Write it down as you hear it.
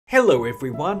Hello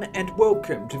everyone, and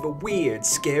welcome to the weird,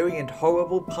 scary and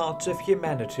horrible parts of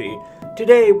humanity.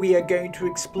 Today we are going to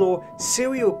explore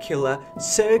serial killer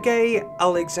Sergey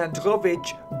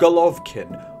Alexandrovich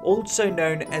Golovkin, also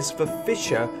known as the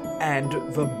Fisher and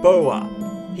the Boa.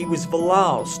 He was the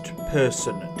last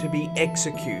person to be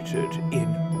executed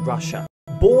in Russia.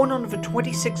 Born on the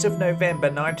 26th of November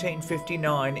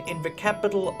 1959 in the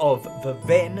capital of the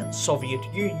then Soviet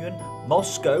Union,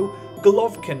 Moscow,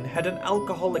 Golovkin had an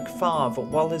alcoholic father,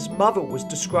 while his mother was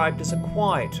described as a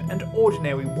quiet and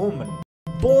ordinary woman.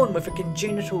 Born with a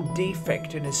congenital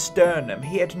defect in his sternum,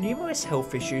 he had numerous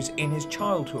health issues in his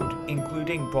childhood,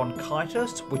 including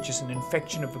bronchitis, which is an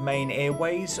infection of the main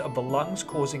airways of the lungs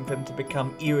causing them to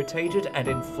become irritated and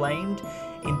inflamed,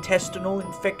 intestinal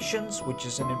infections, which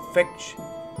is an infection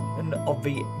of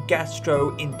the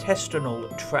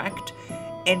gastrointestinal tract,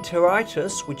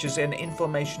 enteritis, which is an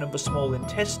inflammation of the small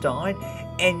intestine,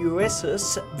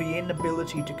 enuresis, the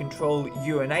inability to control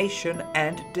urination,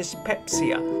 and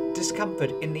dyspepsia,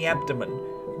 discomfort in the abdomen.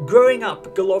 Growing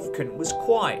up, Golovkin was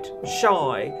quiet,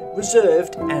 shy,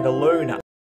 reserved, and a loner.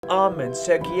 Armen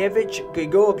Sergeyevich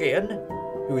Grigoryan,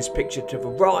 who is pictured to the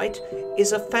right,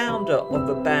 is a founder of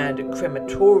the band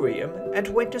Crematorium and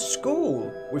went to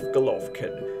school with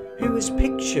Golovkin, who is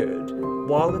pictured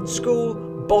while in school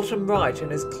bottom right in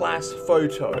his class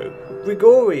photo.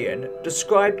 Grigoryan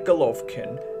described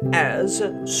Golovkin as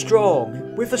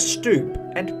strong, with a stoop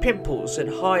and pimples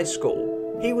in high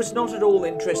school. He was not at all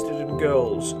interested in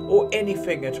girls, or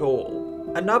anything at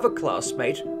all. Another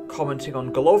classmate, commenting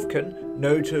on Golovkin,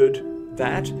 noted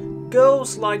that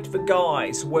girls liked the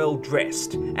guys well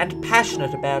dressed and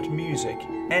passionate about music,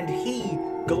 and he,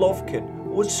 Golovkin,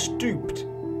 was stooped,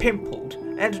 pimpled,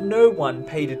 and no one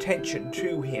paid attention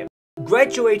to him.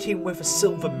 Graduating with a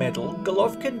silver medal,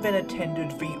 Golovkin then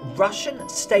attended the Russian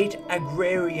State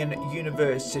Agrarian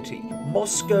University,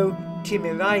 Moscow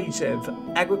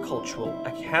Timiryazev Agricultural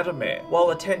Academy.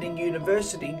 While attending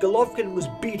university, Golovkin was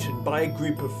beaten by a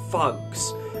group of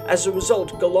thugs. As a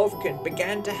result, Golovkin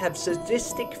began to have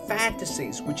sadistic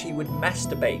fantasies which he would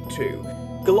masturbate to.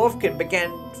 Golovkin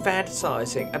began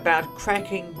fantasizing about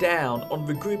cracking down on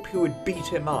the group who had beat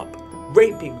him up,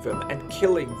 raping them and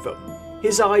killing them.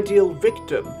 His ideal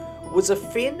victim was a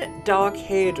thin,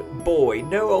 dark-haired boy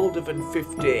no older than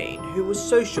 15, who was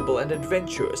sociable and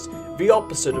adventurous, the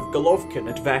opposite of Golovkin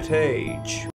at that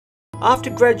age.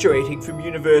 After graduating from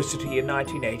university in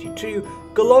 1982,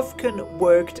 Golovkin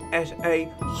worked at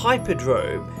a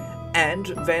hippodrome and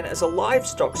then as a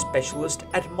livestock specialist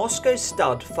at Moscow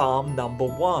Stud Farm No.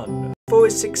 1. For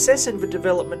his success in the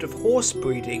development of horse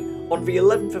breeding, on the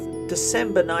 11th of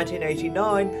December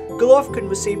 1989, Golovkin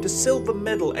received a silver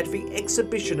medal at the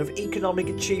Exhibition of Economic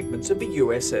Achievements of the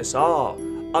USSR.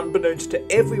 Unbeknownst to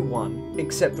everyone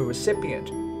except the recipient,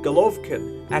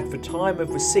 Golovkin, at the time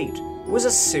of receipt, was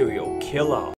a serial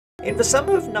killer. In the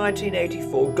summer of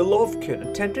 1984, Golovkin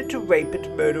attempted to rape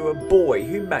and murder a boy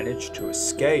who managed to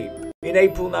escape. In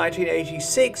April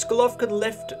 1986, Golovkin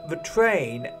left the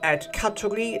train at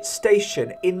Katory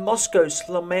station in Moscow's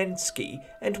Slomensky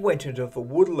and went into the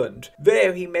woodland.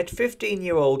 There he met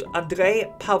 15-year-old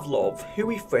Andrei Pavlov, who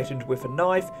he threatened with a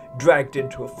knife, dragged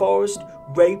into a forest,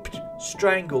 raped,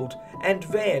 strangled, and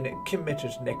then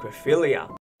committed necrophilia.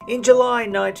 In July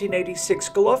 1986,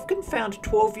 Golovkin found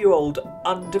 12-year-old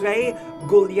Andrei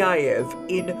Gulyayev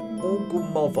in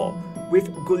Ugumovo, with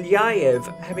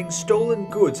Gulyayev having stolen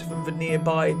goods from the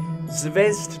nearby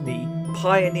Zvezdny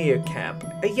Pioneer Camp,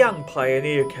 a young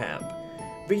pioneer camp.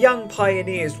 The Young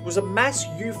Pioneers was a mass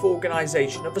youth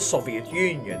organization of the Soviet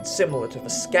Union, similar to the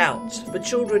Scouts, for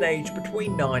children aged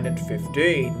between 9 and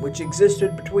 15, which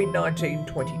existed between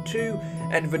 1922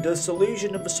 and the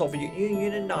dissolution of the Soviet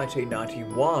Union in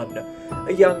 1991.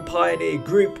 A Young Pioneer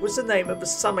Group was the name of a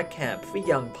summer camp for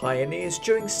young pioneers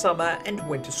during summer and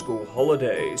winter school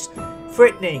holidays.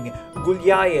 Threatening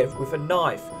Gulyayev with a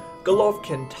knife,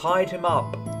 Golovkin tied him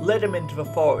up, led him into the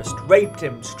forest, raped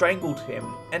him, strangled him,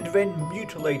 and then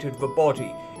mutilated the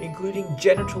body, including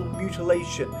genital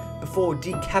mutilation, before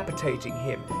decapitating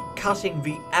him, cutting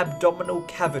the abdominal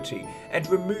cavity, and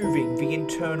removing the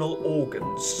internal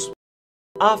organs.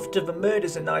 After the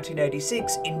murders in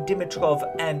 1986 in Dimitrov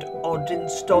and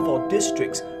Odinstovo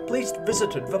districts, police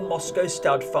visited the Moscow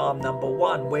Stud Farm No.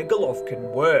 1 where Golovkin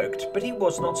worked, but he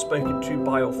was not spoken to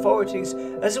by authorities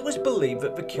as it was believed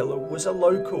that the killer was a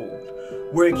local.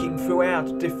 Working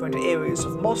throughout different areas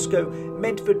of Moscow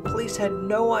meant that police had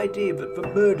no idea that the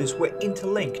murders were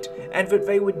interlinked and that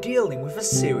they were dealing with a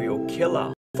serial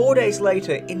killer. 4 days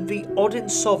later, in the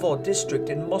Odinsovo district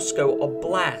in Moscow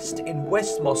Oblast in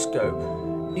West Moscow,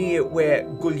 near where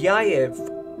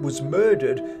Gulyayev was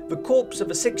murdered, the corpse of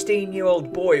a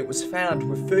 16-year-old boy was found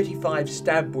with 35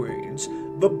 stab wounds.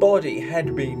 The body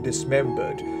had been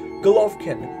dismembered.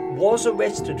 Golovkin was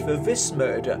arrested for this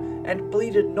murder and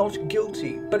pleaded not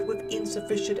guilty, but with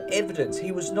insufficient evidence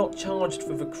he was not charged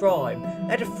for the crime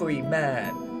and a free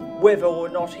man. Whether or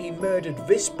not he murdered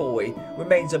this boy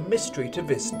remains a mystery to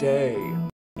this day.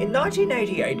 In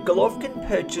 1988, Golovkin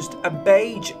purchased a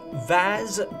beige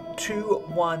Vaz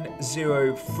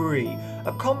 2103,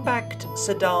 a compact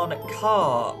sedan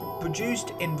car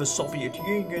produced in the Soviet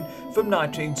Union from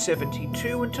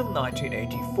 1972 until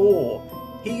 1984.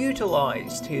 He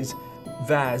utilized his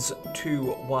Vaz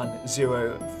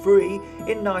 2103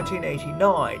 in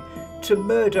 1989 to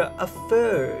murder a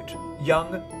third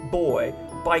young boy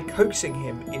by coaxing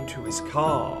him into his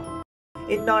car.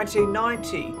 In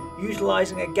 1990,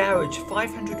 utilizing a garage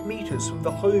 500 meters from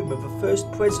the home of the first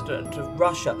president of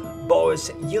Russia,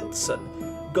 Boris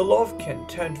Yeltsin, Golovkin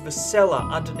turned the cellar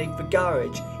underneath the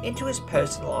garage into his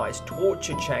personalized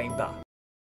torture chamber.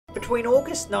 Between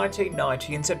August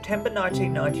 1990 and September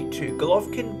 1992,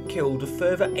 Golovkin killed a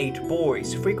further 8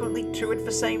 boys, frequently 2 at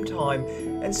the same time,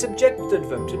 and subjected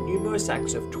them to numerous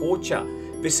acts of torture.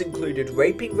 This included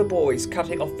raping the boys,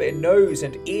 cutting off their nose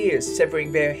and ears,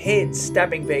 severing their heads,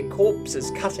 stabbing their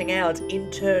corpses, cutting out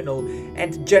internal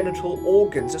and genital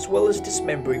organs, as well as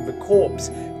dismembering the corpse,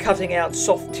 cutting out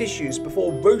soft tissues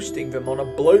before roasting them on a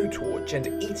blowtorch and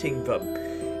eating them.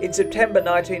 In September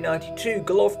 1992,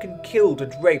 Golovkin killed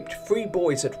and raped 3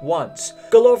 boys at once.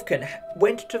 Golovkin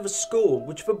went to the school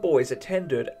which the boys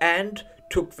attended and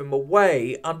took them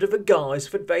away under the guise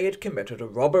that they had committed a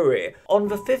robbery. On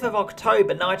the 5th of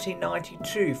October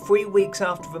 1992, 3 weeks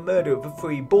after the murder of the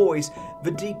 3 boys,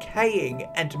 the decaying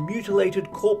and mutilated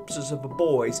corpses of the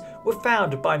boys were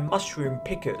found by mushroom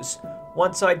pickers.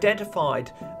 Once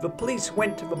identified, the police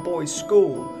went to the boys'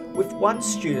 school, with one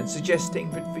student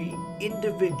suggesting that the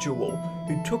individual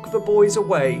who took the boys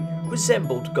away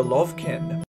resembled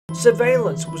Golovkin.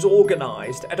 Surveillance was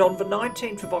organised, and on the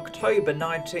 19th of October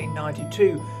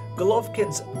 1992,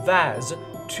 Golovkin's Vaz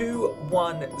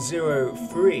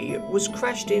 2103 was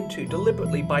crashed into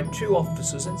deliberately by 2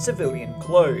 officers in civilian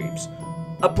clothes.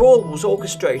 A brawl was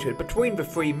orchestrated between the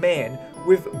 3 men,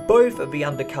 with both of the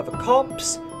undercover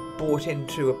cops brought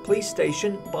into a police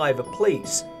station by the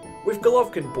police, with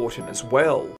Golovkin brought in as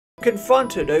well.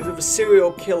 Confronted over the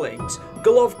serial killings,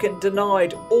 Golovkin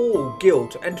denied all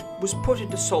guilt and was put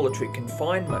into solitary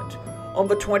confinement. On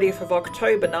the 20th of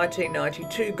October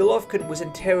 1992, Golovkin was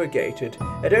interrogated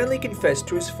and only confessed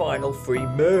to his final 3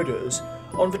 murders.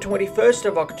 On the 21st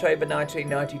of October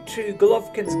 1992,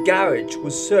 Golovkin's garage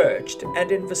was searched,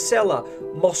 and in the cellar,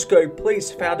 Moscow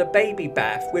police found a baby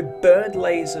bath with burned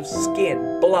layers of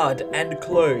skin, blood and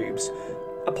clothes.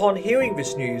 Upon hearing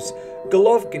this news,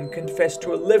 Golovkin confessed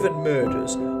to 11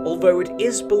 murders, although it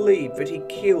is believed that he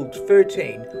killed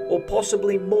 13 or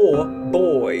possibly more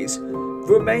boys.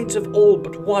 The remains of all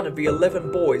but one of the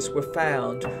 11 boys were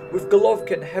found, with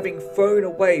Golovkin having thrown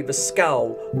away the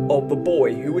skull of the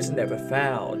boy who was never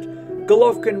found.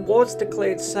 Golovkin was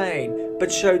declared sane,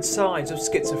 but showed signs of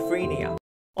schizophrenia.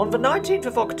 On the 19th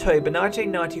of October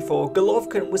 1994,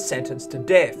 Golovkin was sentenced to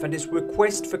death, and his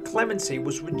request for clemency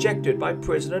was rejected by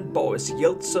President Boris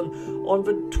Yeltsin on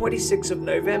the 26th of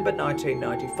November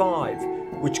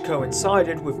 1995, which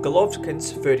coincided with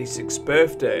Golovkin's 36th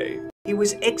birthday. He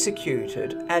was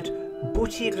executed at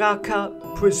Butyraka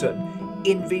prison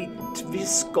in the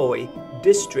Tverskoy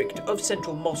district of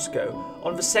central Moscow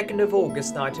on the 2nd of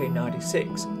August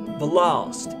 1996, the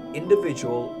last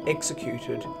individual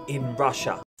executed in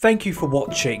Russia. Thank you for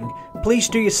watching. Please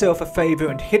do yourself a favour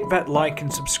and hit that like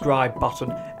and subscribe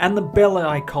button and the bell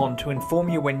icon to inform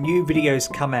you when new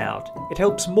videos come out. It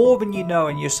helps more than you know,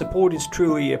 and your support is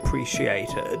truly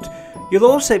appreciated. You'll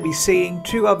also be seeing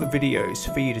 2 other videos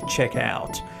for you to check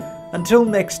out. Until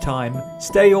next time,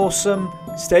 stay awesome,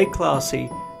 stay classy,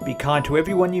 be kind to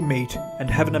everyone you meet, and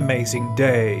have an amazing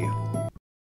day.